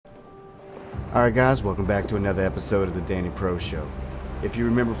Alright guys, welcome back to another episode of the Danny Pro Show. If you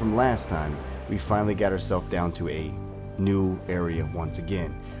remember from last time, we finally got ourselves down to a new area once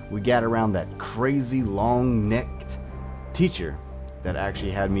again. We got around that crazy long-necked teacher that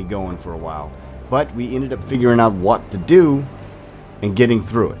actually had me going for a while. But we ended up figuring out what to do and getting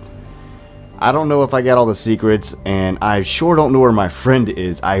through it. I don't know if I got all the secrets, and I sure don't know where my friend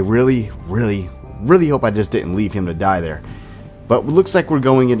is. I really hope I just didn't leave him to die there. But it looks like we're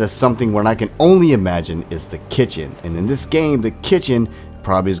going into something where I can only imagine is the kitchen. And in this game, the kitchen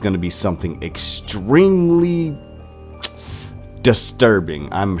probably is going to be something extremely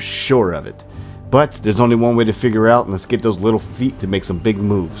disturbing. I'm sure of it. But there's only one way to figure out, and let's get those little feet to make some big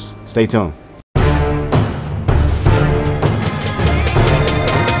moves. Stay tuned.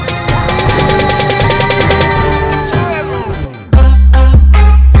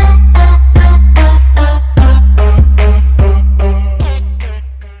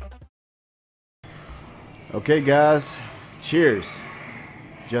 Okay guys, cheers.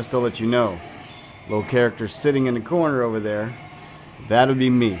 Just to let you know, little character sitting in the corner over there, that'll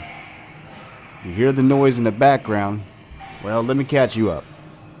be me. If you hear the noise in the background, well, let me catch you up.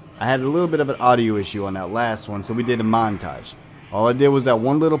 I had a little bit of an audio issue on that last one, so we did a montage. All I did was that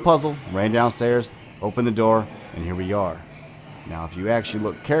one little puzzle, ran downstairs, opened the door, and here we are. Now if you actually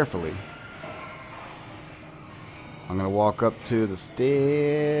look carefully, I'm gonna walk up to the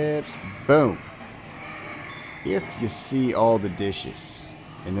steps, boom. If you see all the dishes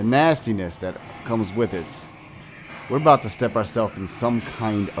and the nastiness that comes with it, we're about to step ourselves in some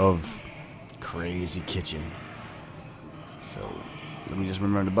kind of crazy kitchen. So let me just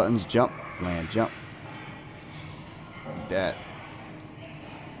remember the buttons. Jump, land, jump. That.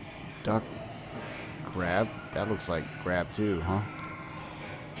 Duck. Grab. That looks like grab too, huh?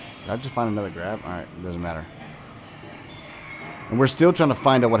 Did I just find another grab? Alright, doesn't matter. And we're still trying to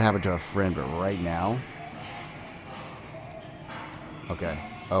find out what happened to our friend, but right now... Okay.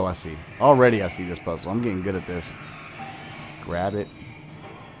 Oh, I see. Already I see this puzzle. I'm getting good at this. Grab it.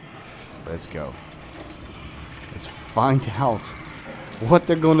 Let's go. Let's find out what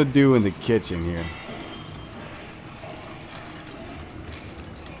they're going to do in the kitchen here.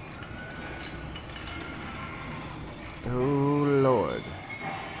 Oh, Lord.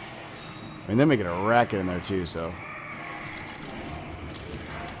 I mean, they're making a racket in there, too, so...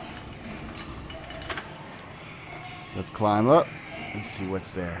 Let's climb up. Let's see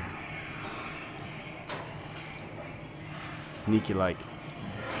what's there. Sneaky like.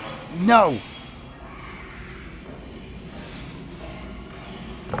 No!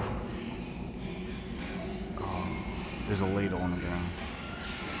 Oh, there's a ladle on the ground.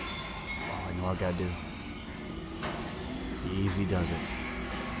 Oh, I know what I gotta do. Easy does it.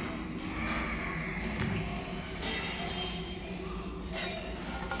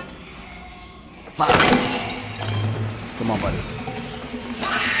 Come on, buddy.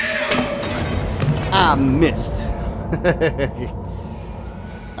 I missed.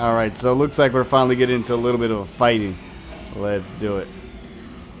 Alright, so it looks like we're finally getting into a little bit of a fighting. Let's do it.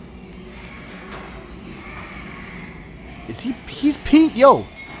 Is he's pink? Yo!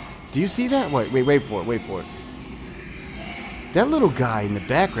 Do you see that? Wait for it. That little guy in the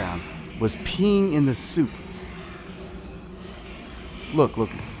background was peeing in the soup. Look.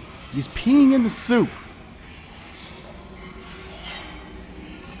 He's peeing in the soup.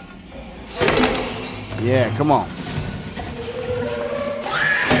 Yeah, come on.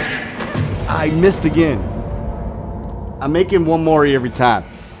 I missed again. I'm making one more every time.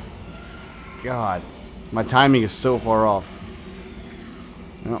 God, my timing is so far off.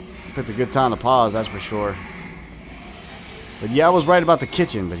 Well, picked a good time to pause, that's for sure. But yeah, I was right about the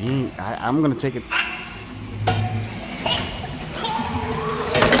kitchen, but I'm gonna take it.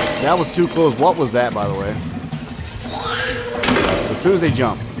 That was too close. What was that, by the way? So as soon as they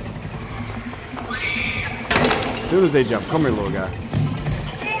jump. Come here, little guy.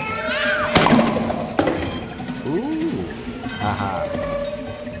 Ooh. Haha.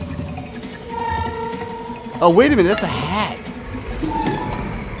 Oh, wait a minute. That's a hat.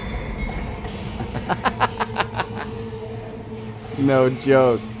 No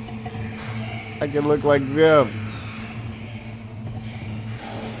joke. I can look like them.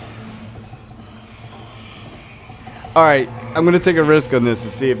 Alright, I'm going to take a risk on this to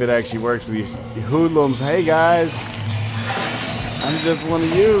see if it actually works with these hoodlums. Hey guys, I'm just one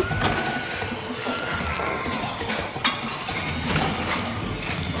of you.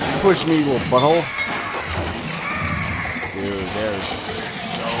 Push me, you little butthole. Dude, there's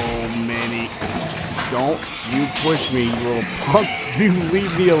so many. Don't you push me, you little punk. Dude,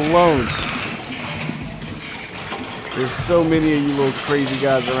 leave me alone. There's so many of you little crazy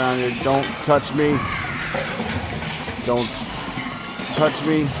guys around here. Don't touch me. Don't touch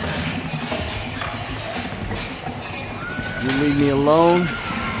me. You leave me alone. Wait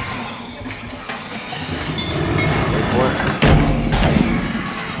for it.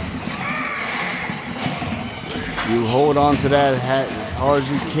 You hold on to that hat as hard as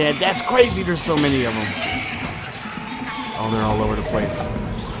you can. That's crazy. There's so many of them. Oh, they're all over the place.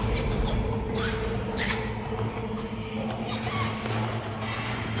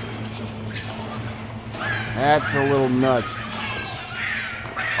 That's a little nuts.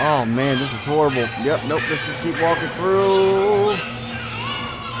 Oh man, this is horrible. Yep, nope, let's just keep walking through.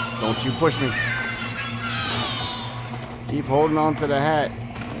 Don't you push me. Keep holding on to the hat.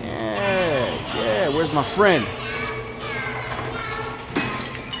 Yeah, where's my friend?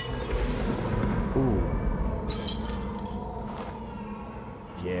 Ooh.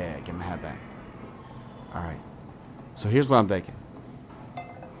 Yeah, get my hat back. Alright. So here's what I'm thinking.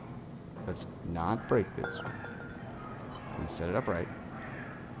 Let's not break this. I'm gonna set it up right.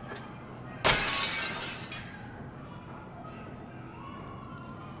 I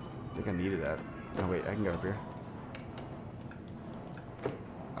think I needed that. Oh wait, I can get up here.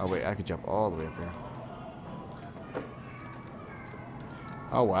 Oh wait, I could jump all the way up here.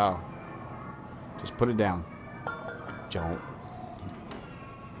 Oh wow. Just put it down. Don't.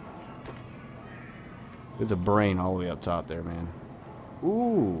 There's a brain all the way up top there, man.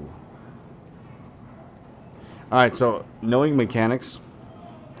 Ooh. Alright, so knowing mechanics,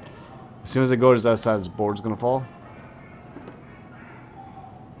 as soon as I go to the other side, this board's gonna fall.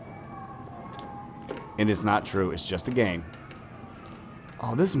 And it's not true, it's just a game.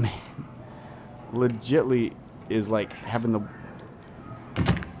 Oh, this man legitly is like having the...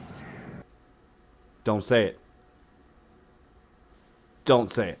 Don't say it.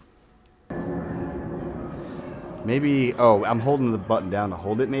 Don't say it. Maybe, oh, I'm holding the button down to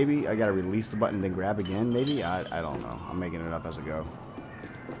hold it, maybe? I gotta release the button, then grab again, maybe? I don't know. I'm making it up as I go.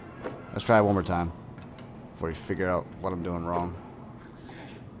 Let's try it one more time before we figure out what I'm doing wrong.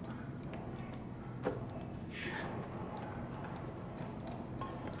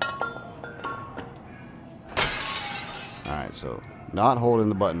 Alright, so not holding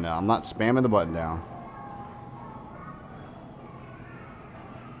the button down. I'm not spamming the button down.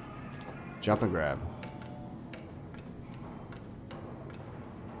 Jump and grab.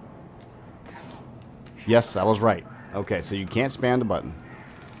 Yes, I was right. Okay, so you can't spam the button.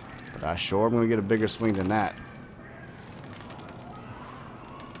 But I sure am going to get a bigger swing than that.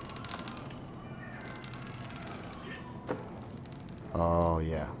 Oh,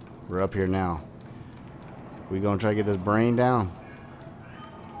 yeah. We're up here now. We going to try to get this brain down.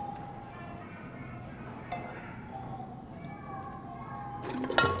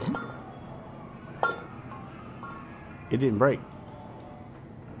 It didn't break.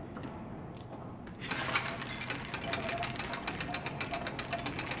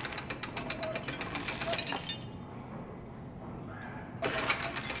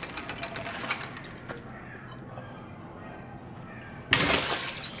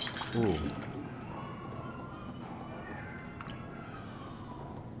 Ooh.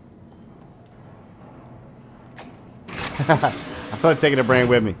 I felt like taking the brain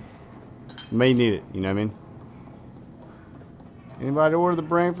with me. May need it, you know what I mean? Anybody order the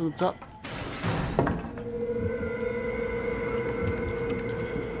brain from the top?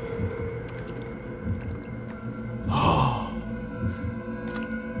 Oh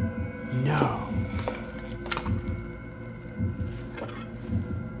no.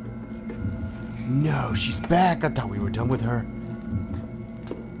 No, she's back. I thought we were done with her.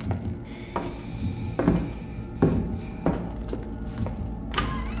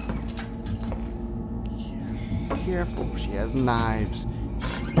 Careful, she has knives.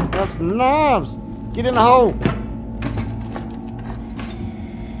 She has knives. Get in the hole.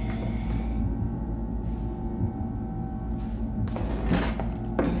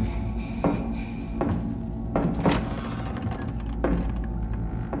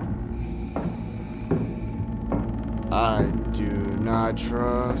 I do not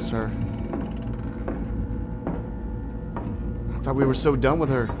trust her. I thought we were so done with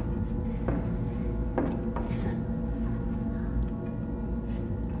her.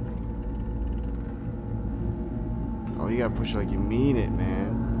 Oh, you gotta push it like you mean it,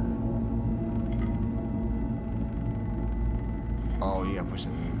 man. Oh, you gotta push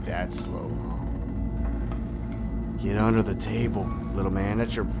it that slow. Get under the table, little man.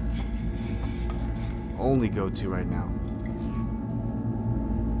 That's your only go-to right now.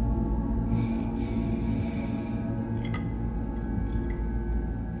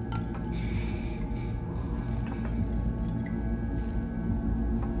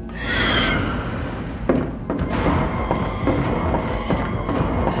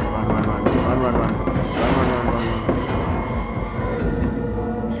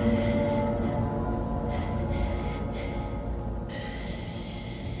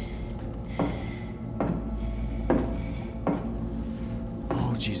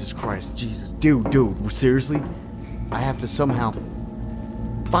 Christ, Jesus, dude, seriously? I have to somehow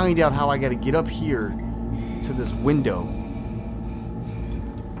find out how I gotta get up here to this window.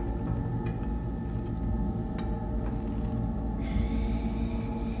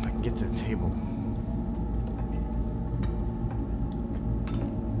 If I can get to the table.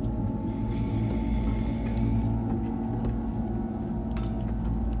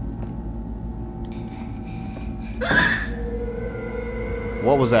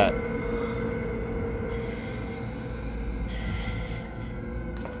 What was that?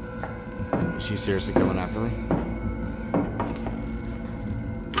 Is she seriously coming after me?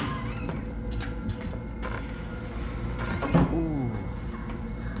 Ooh.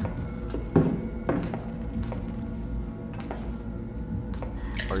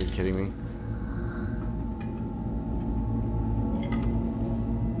 Are you kidding me?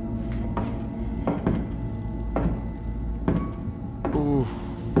 Ooh.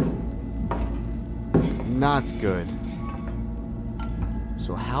 Not good.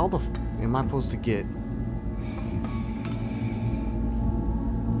 So how the am I supposed to get?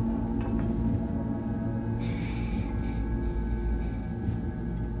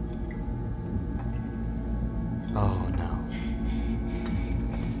 Oh no.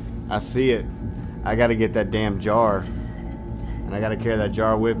 I see it. I gotta get that damn jar. And I gotta carry that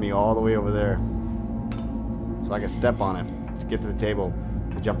jar with me all the way over there. So I can step on it to get to the table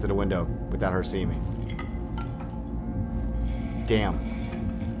to jump to the window without her seeing me. Damn.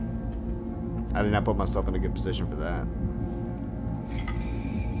 I did not put myself in a good position for that.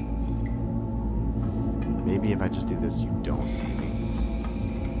 Maybe if I just do this, you don't see me.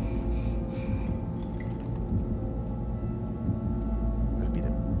 I'd be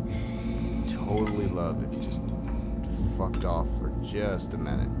totally loved if you just fucked off for just a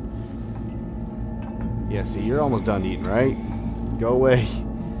minute. Yeah, see, you're almost done eating, right? Go away.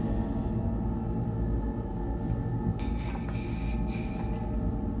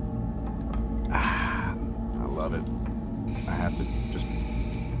 Love it. I have to just...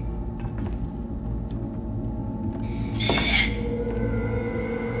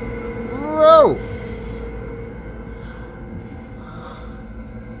 Whoa!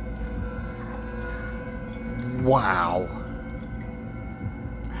 Wow.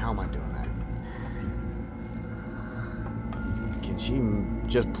 How am I doing that? Can she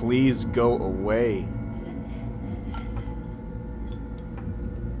just please go away?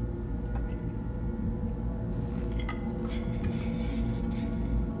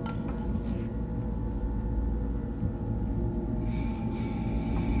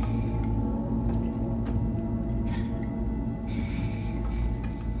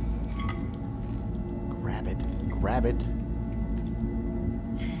 Grab it.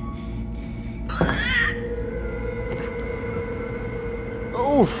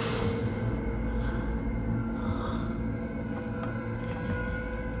 Oof.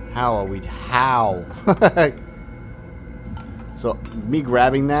 How are we? How? So me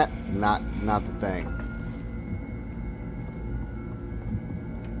grabbing that, not the thing.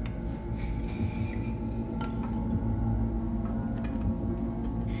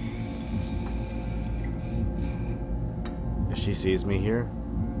 If she sees me here,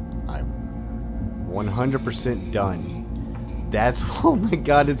 I'm 100% done. That's, oh my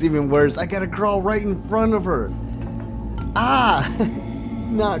god, it's even worse. I gotta crawl right in front of her. Ah!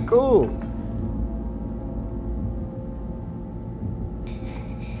 Not cool.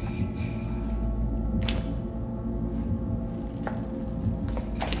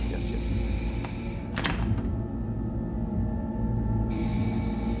 Yes. Yes.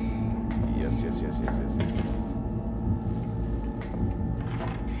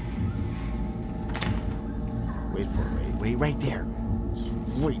 Wait for it. Wait right there. Just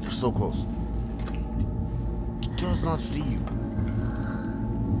wait. You're so close. She does not see you.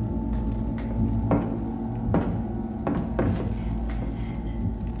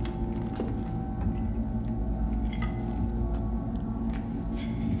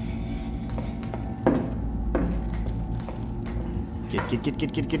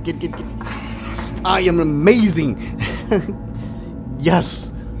 Get. I am amazing.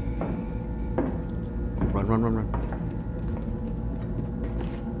 Yes. Run.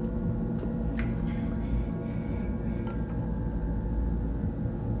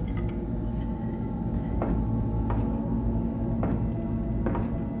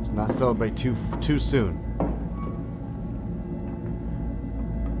 Let's not celebrate too soon.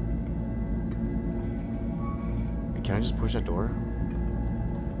 Can I just push that door?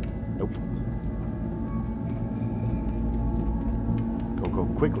 Nope. Go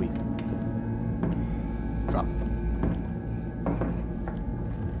quickly. Drop.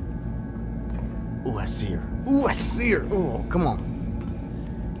 Ooh, I see her. Ooh, I see her. Oh, come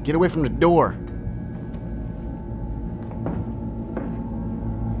on. Get away from the door.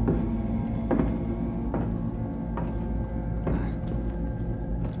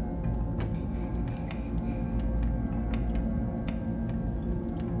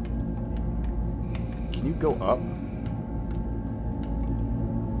 Can you go up?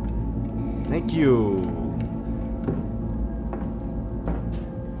 Thank you.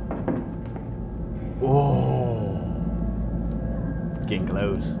 Oh, it's getting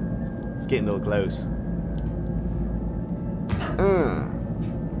close. It's getting a little close.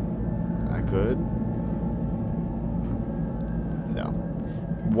 I could. No.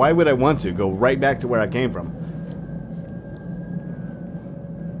 Why would I want to go right back to where I came from?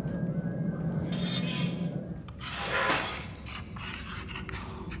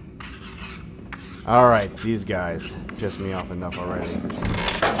 Alright, these guys pissed me off enough already.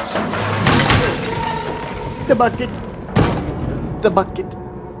 The bucket. The bucket.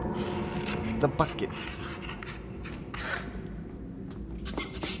 The bucket.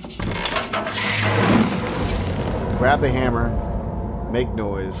 Grab the hammer. Make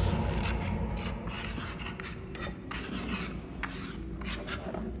noise.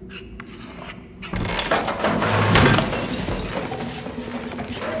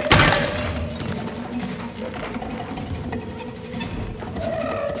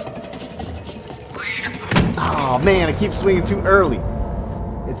 Oh man, I keep swinging too early.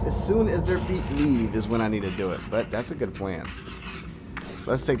 It's as soon as their feet leave is when I need to do it. But that's a good plan.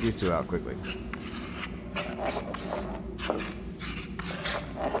 Let's take these two out quickly.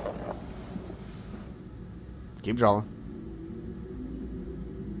 Keep drawing.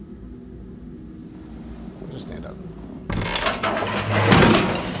 Just stand up.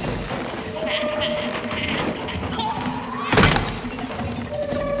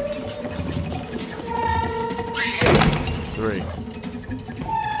 Three.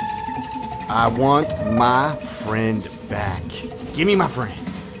 I want my friend back. Give me my friend.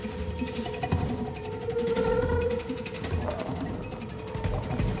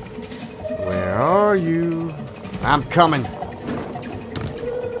 Where are you? I'm coming.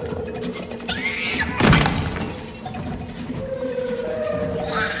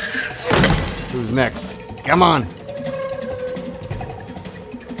 Who's next? Come on.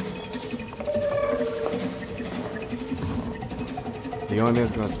 The only thing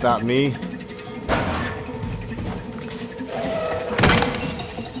that's going to stop me.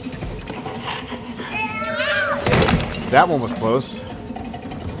 That one was close.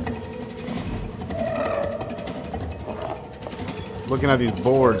 Looking at these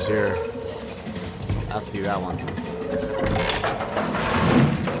boards here. I see that one.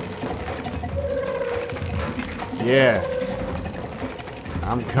 Yeah.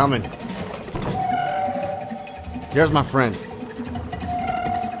 I'm coming. Here's my friend.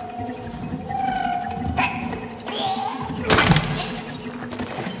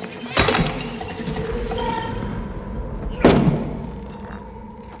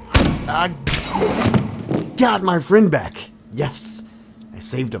 I got my friend back. Yes. I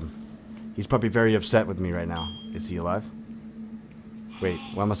saved him. He's probably very upset with me right now. Is he alive? Wait,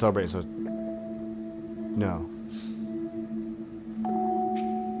 why am I celebrating so... No.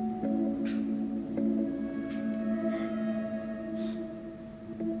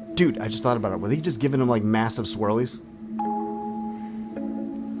 Dude, I just thought about it. Were they just giving him like massive swirlies?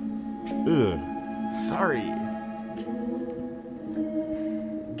 Ugh. Sorry.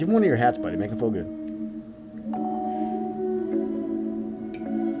 Give him one of your hats, buddy. Make him feel good.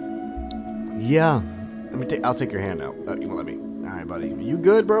 Yeah. I'll take your hand out. You won't let me. Alright, buddy. You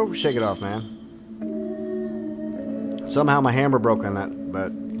good, bro? Shake it off, man. Somehow my hammer broke on that,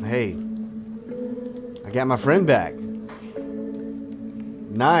 but hey. I got my friend back.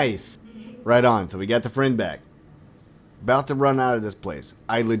 Nice. Right on. So we got the friend back. About to run out of this place.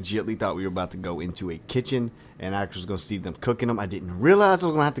 I legitimately thought we were about to go into a kitchen and I was going to see them cooking them. I didn't realize I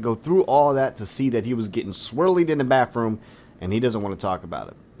was going to have to go through all that to see that he was getting swirled in the bathroom and he doesn't want to talk about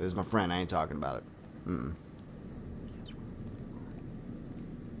it. This is my friend. I ain't talking about it.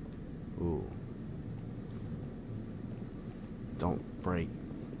 Ooh. Don't break.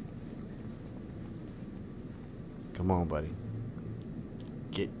 Come on, buddy.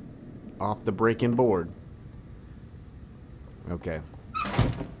 Get off the breaking board. Okay.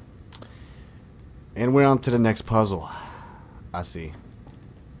 And we're on to the next puzzle. I see.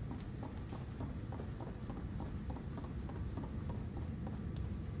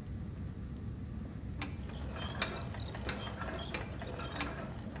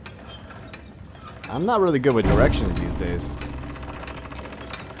 I'm not really good with directions these days.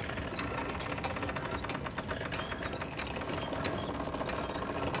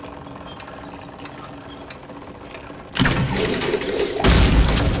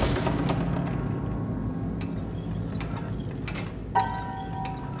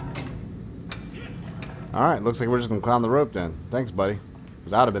 Alright, looks like we're just gonna climb the rope then. Thanks, buddy.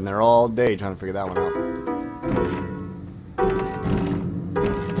 Because I'd have been there all day trying to figure that one out.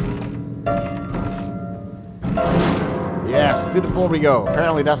 Yes, through the floor we go.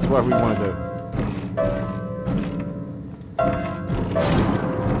 Apparently that's what we want to do.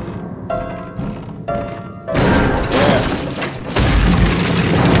 Yeah.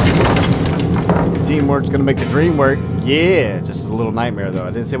 Teamwork's gonna make the dream work. Yeah, just a little nightmare though. I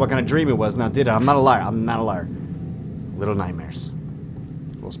didn't say what kind of dream it was. Now did I? I'm not a liar. I'm not a liar. Little nightmares. A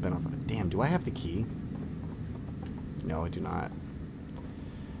little spin off of it. Damn, do I have the key? No, I do not.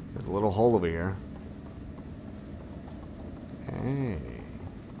 There's a little hole over here. Hey.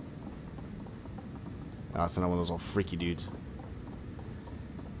 Oh, it's not one of those little freaky dudes.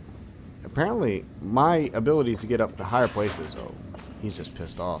 Apparently, my ability to get up to higher places. Oh, he's just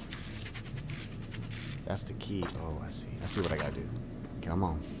pissed off. That's the key. Oh, I see. I see what I gotta do. Come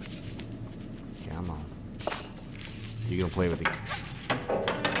on. Come on. You gonna play with the key?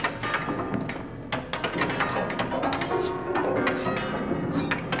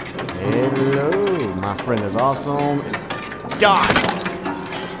 Hello, my friend is awesome. Die!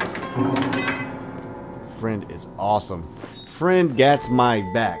 Friend is awesome. Friend gets my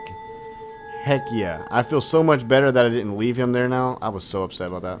back. Heck yeah. I feel so much better that I didn't leave him there now. I was so upset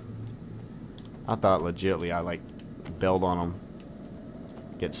about that. I thought legitly I like bailed on him.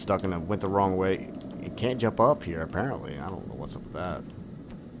 Get stuck in it, went the wrong way. You can't jump up here apparently. I don't know what's up with that.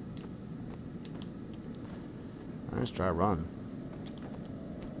 Let's try run.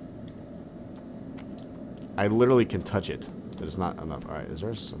 I literally can touch it, but it's not enough. Alright, is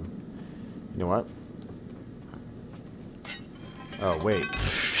there some... You know what? Oh, wait.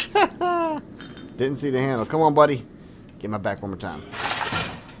 Didn't see the handle. Come on, buddy. Get my back one more time.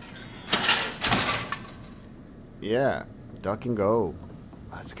 Yeah. Duck and go.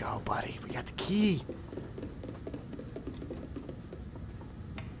 Let's go, buddy. We got the key.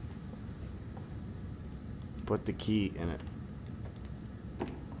 Put the key in it.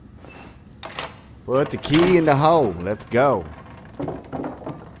 Put the key in the hole. Let's go.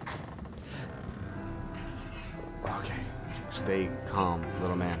 Okay. Stay calm,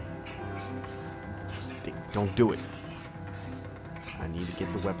 little man. Don't do it. I need to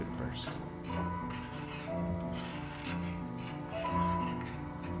get the weapon first.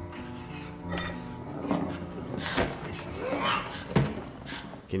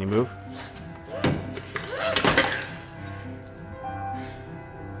 Can you move?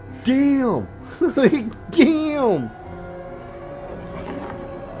 Damn! Like, damn!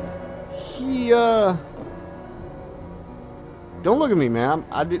 He, Don't look at me, man.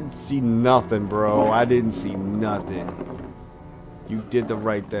 I didn't see nothing, bro. I didn't see nothing. You did the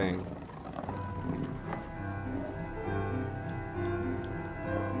right thing.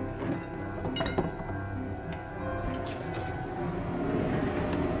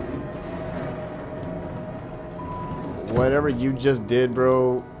 Whatever you just did,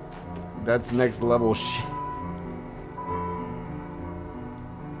 bro, that's next level shit.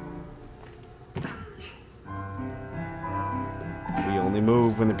 We only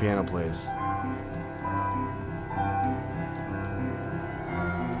move when the piano plays.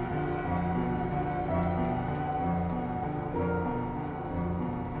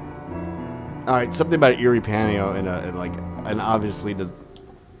 All right, something about an eerie piano in like an obviously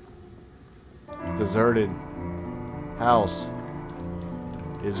deserted house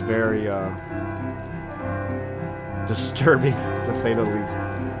is very disturbing, to say the least.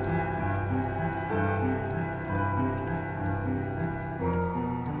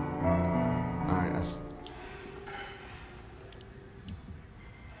 Alright,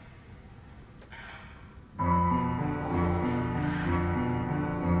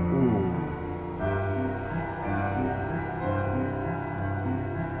 ooh.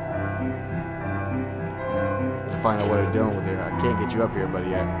 Find out what they're dealing with here. I can't get you up here, buddy,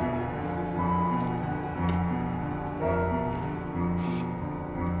 yet.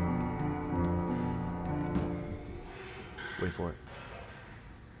 Wait for it.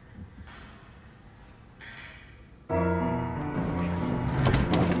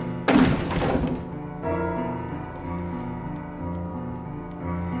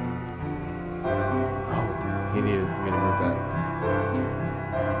 Oh, he needed me to move that.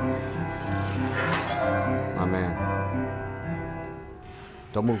 My man.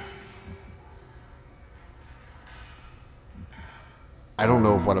 Don't move. I don't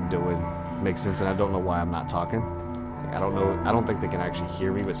know if what I'm doing makes sense, and I don't know why I'm not talking. I don't know. I don't think they can actually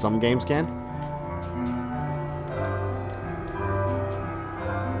hear me, but some games can.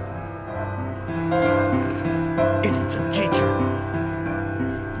 It's the teacher.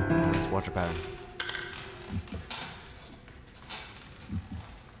 Let's watch her pattern.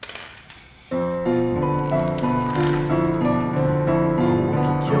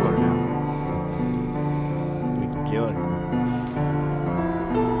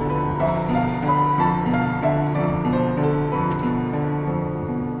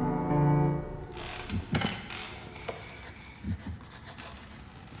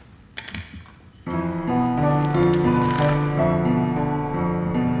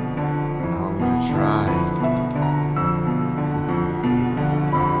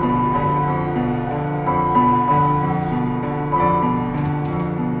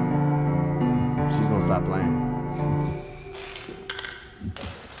 Stop playing.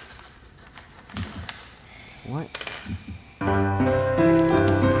 What?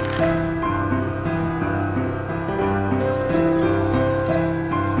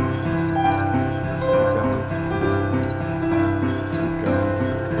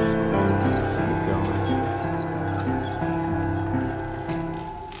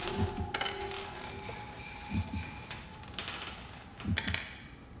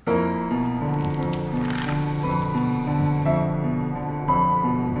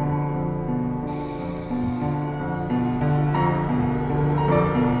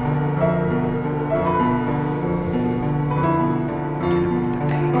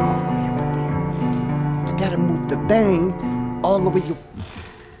 The thing all the way you.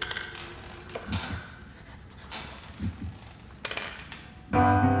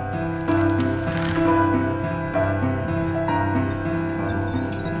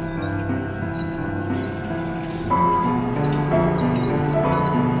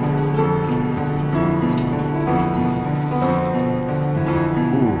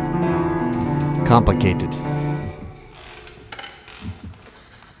 Ooh, complicated.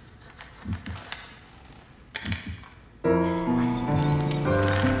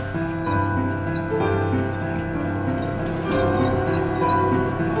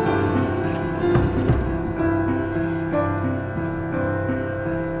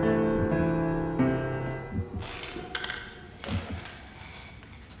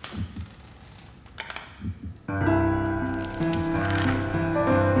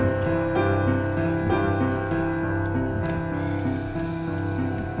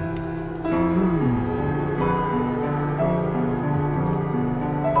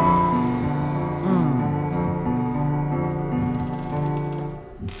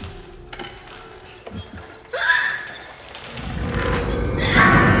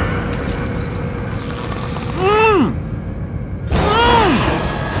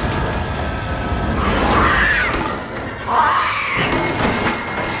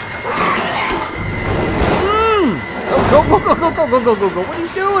 Go. What are you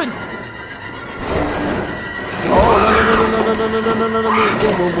doing? Oh, no. Move. Go.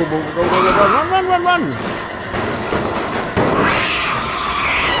 Run.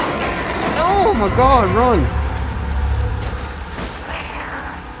 Oh my God, run.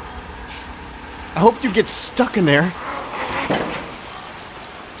 I hope you get stuck in there.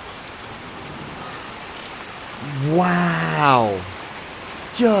 Wow.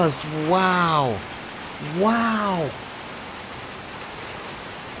 Just wow. Wow.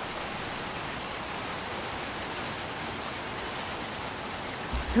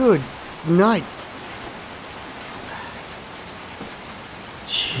 Good night.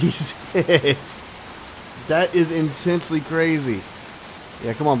 Jesus. That is intensely crazy.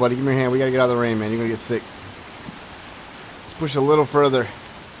 Yeah, come on, buddy. Give me your hand. We gotta get out of the rain, man. You're gonna get sick. Let's push a little further.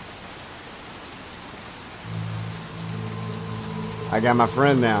 I got my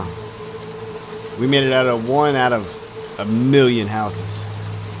friend now. We made it out of one out of a million houses.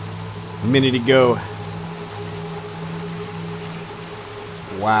 A minute ago.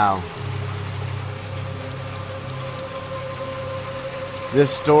 Wow. This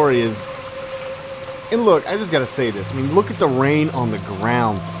story is... And look, I just gotta say this. I mean, look at the rain on the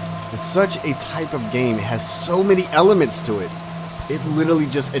ground. It's such a type of game. It has so many elements to it. It literally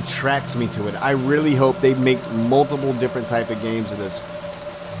just attracts me to it. I really hope they make multiple different type of games of this.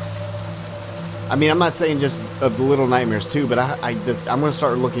 I mean, I'm not saying just of the Little Nightmares 2, but I'm gonna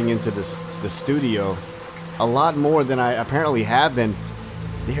start looking into the studio a lot more than I apparently have been.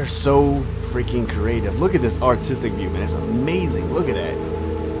 They are so freaking creative. Look at this artistic view, man. It's amazing. Look at that.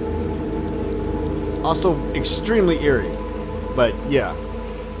 Also, extremely eerie. But, yeah.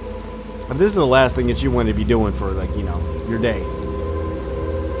 But this is the last thing that you want to be doing for, like, you know, your day.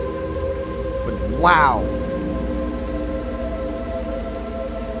 But, wow.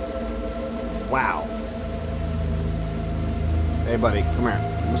 Wow. Hey, buddy. Come here.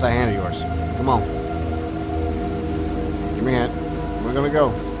 Where's that hand of yours? Come on. Give me a hand. We're gonna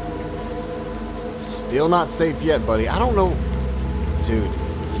go. Still not safe yet, buddy. I don't know. Dude,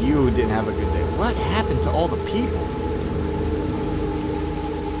 you didn't have a good day. What happened to all the people?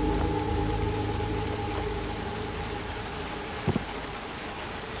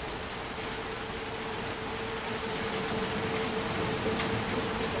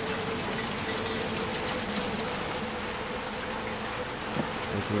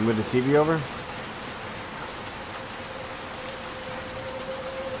 Can we move the TV over?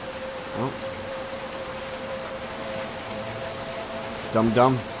 Oh.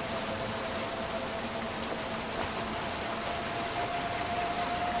 Dum-dum.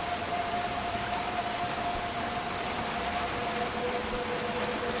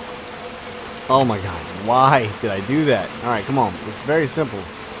 Oh my god, why did I do that? Alright, come on. It's very simple.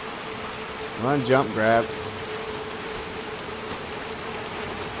 Run, jump, grab.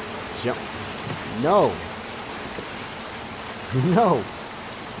 Jump. No. No.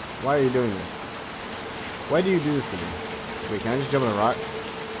 Why are you doing this? Why do you do this to me? Wait, can I just jump on a rock?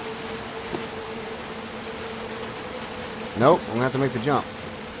 Nope, I'm gonna have to make the jump.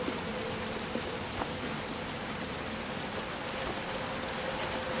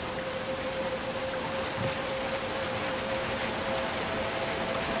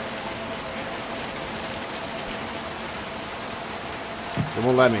 It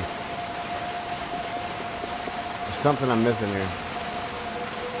won't let me. There's something I'm missing here.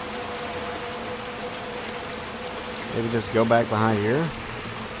 Maybe just go back behind here.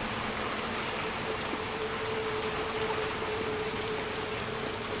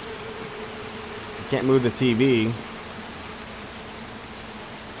 Can't move the TV.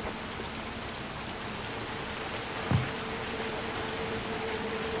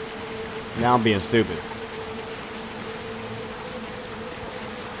 Now I'm being stupid.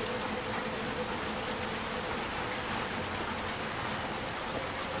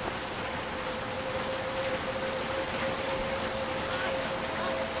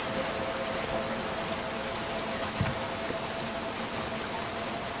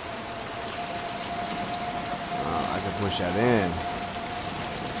 Push that in.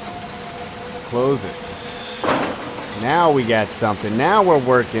 Let's close it. Now we got something. Now we're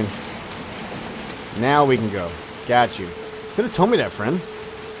working. Now we can go. Got you. Could have told me that, friend.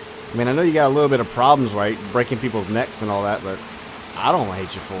 I mean, I know you got a little bit of problems, right? Breaking people's necks and all that, but I don't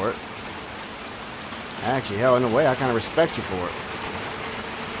hate you for it. Actually, hell, in a way, I kind of respect you for it.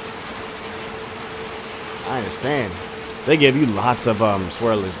 I understand. They give you lots of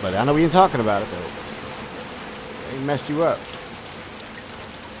swirlies, but I know we ain't talking about it, though. They messed you up.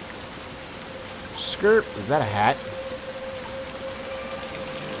 Skirt. Is that a hat?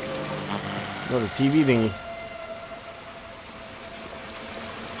 No, the TV thingy.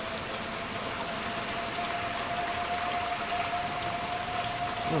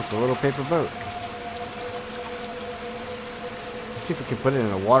 Oh, it's a little paper boat. Let's see if we can put it in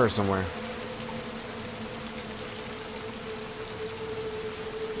the water somewhere.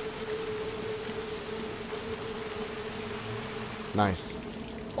 Nice.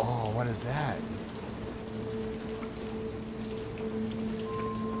 Oh, what is that?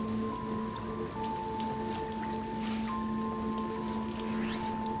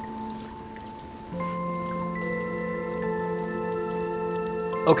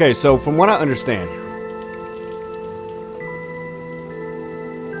 Okay, so from what I understand,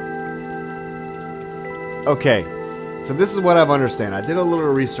 okay, so this is what I've understand. I did a little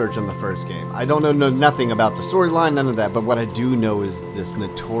research on the first game. I don't know nothing about the storyline, none of that, but what I do know is this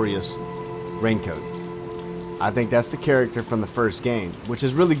notorious raincoat. I think that's the character from the first game, which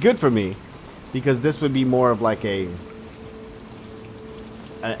is really good for me because this would be more of like an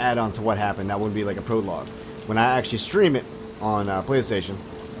add-on to what happened. That wouldn't be like a prologue. When I actually stream it on PlayStation,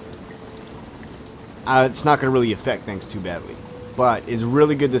 it's not going to really affect things too badly. But it's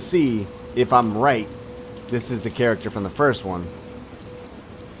really good to see if I'm right. This is the character from the first one.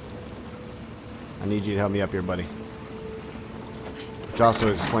 I need you to help me up here, buddy. Which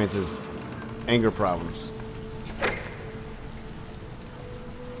also explains his anger problems.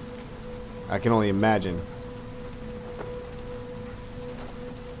 I can only imagine.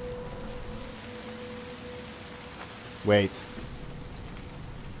 Wait.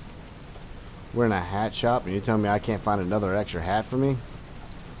 We're in a hat shop and you're telling me I can't find another extra hat for me?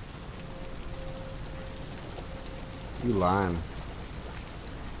 You lying.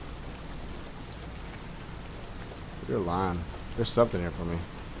 You're lying. There's something here for me.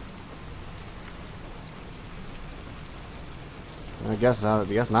 I guess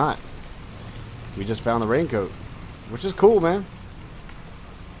not. We just found the raincoat, which is cool, man.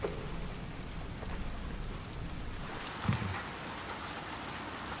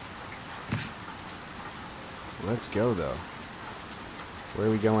 Let's go, though. Where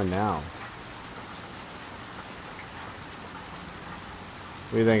are we going now?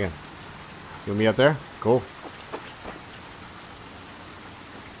 What are you thinking? You want me up there? Cool.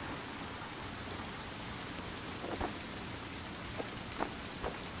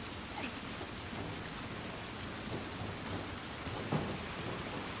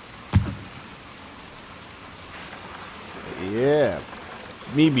 Yeah.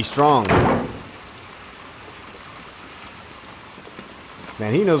 Me be strong.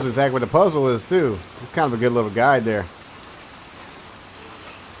 Man, he knows exactly what the puzzle is, too. He's kind of a good little guide there.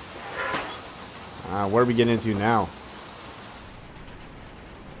 Where are we getting into now?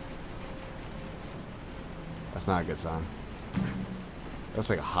 That's not a good sign.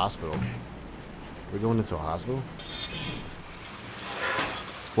 Looks like a hospital. We're going into a hospital?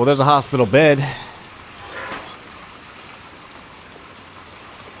 Well, there's a hospital bed.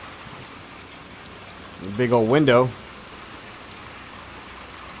 A big old window.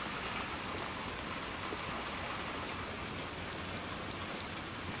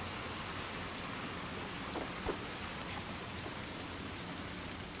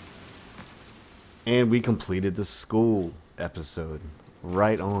 And we completed the school episode.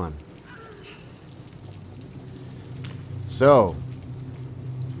 Right on. So,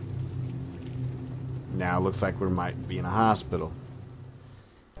 now it looks like we might be in a hospital.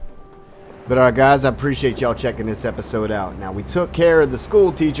 But alright guys, I appreciate y'all checking this episode out. Now we took care of the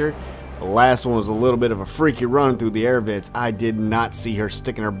school teacher. The last one was a little bit of a freaky run through the air vents. I did not see her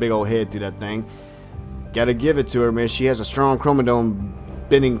sticking her big old head through that thing. Gotta give it to her, man. She has a strong chromosome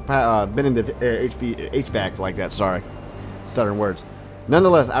bending the HVAC like that. Sorry, stuttering words.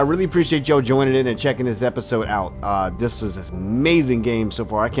 Nonetheless, I really appreciate y'all joining in and checking this episode out. This was an amazing game so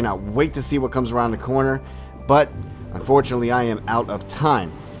far. I cannot wait to see what comes around the corner. But unfortunately, I am out of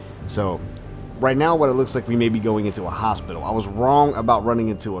time. So right now, what it looks like, we may be going into a hospital. I was wrong about running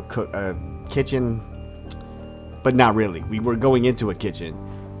into a kitchen, but not really. We were going into a kitchen,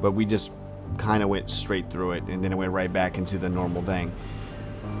 but we just kind of went straight through it, and then it went right back into the normal thing.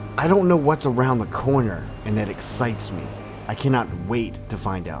 I don't know what's around the corner, and that excites me. I cannot wait to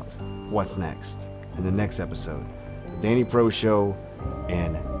find out what's next in the next episode. The Danny Pro Show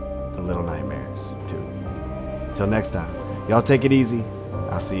and the Little Nightmares 2. Until next time, y'all take it easy.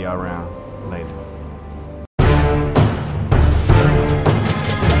 I'll see y'all around later.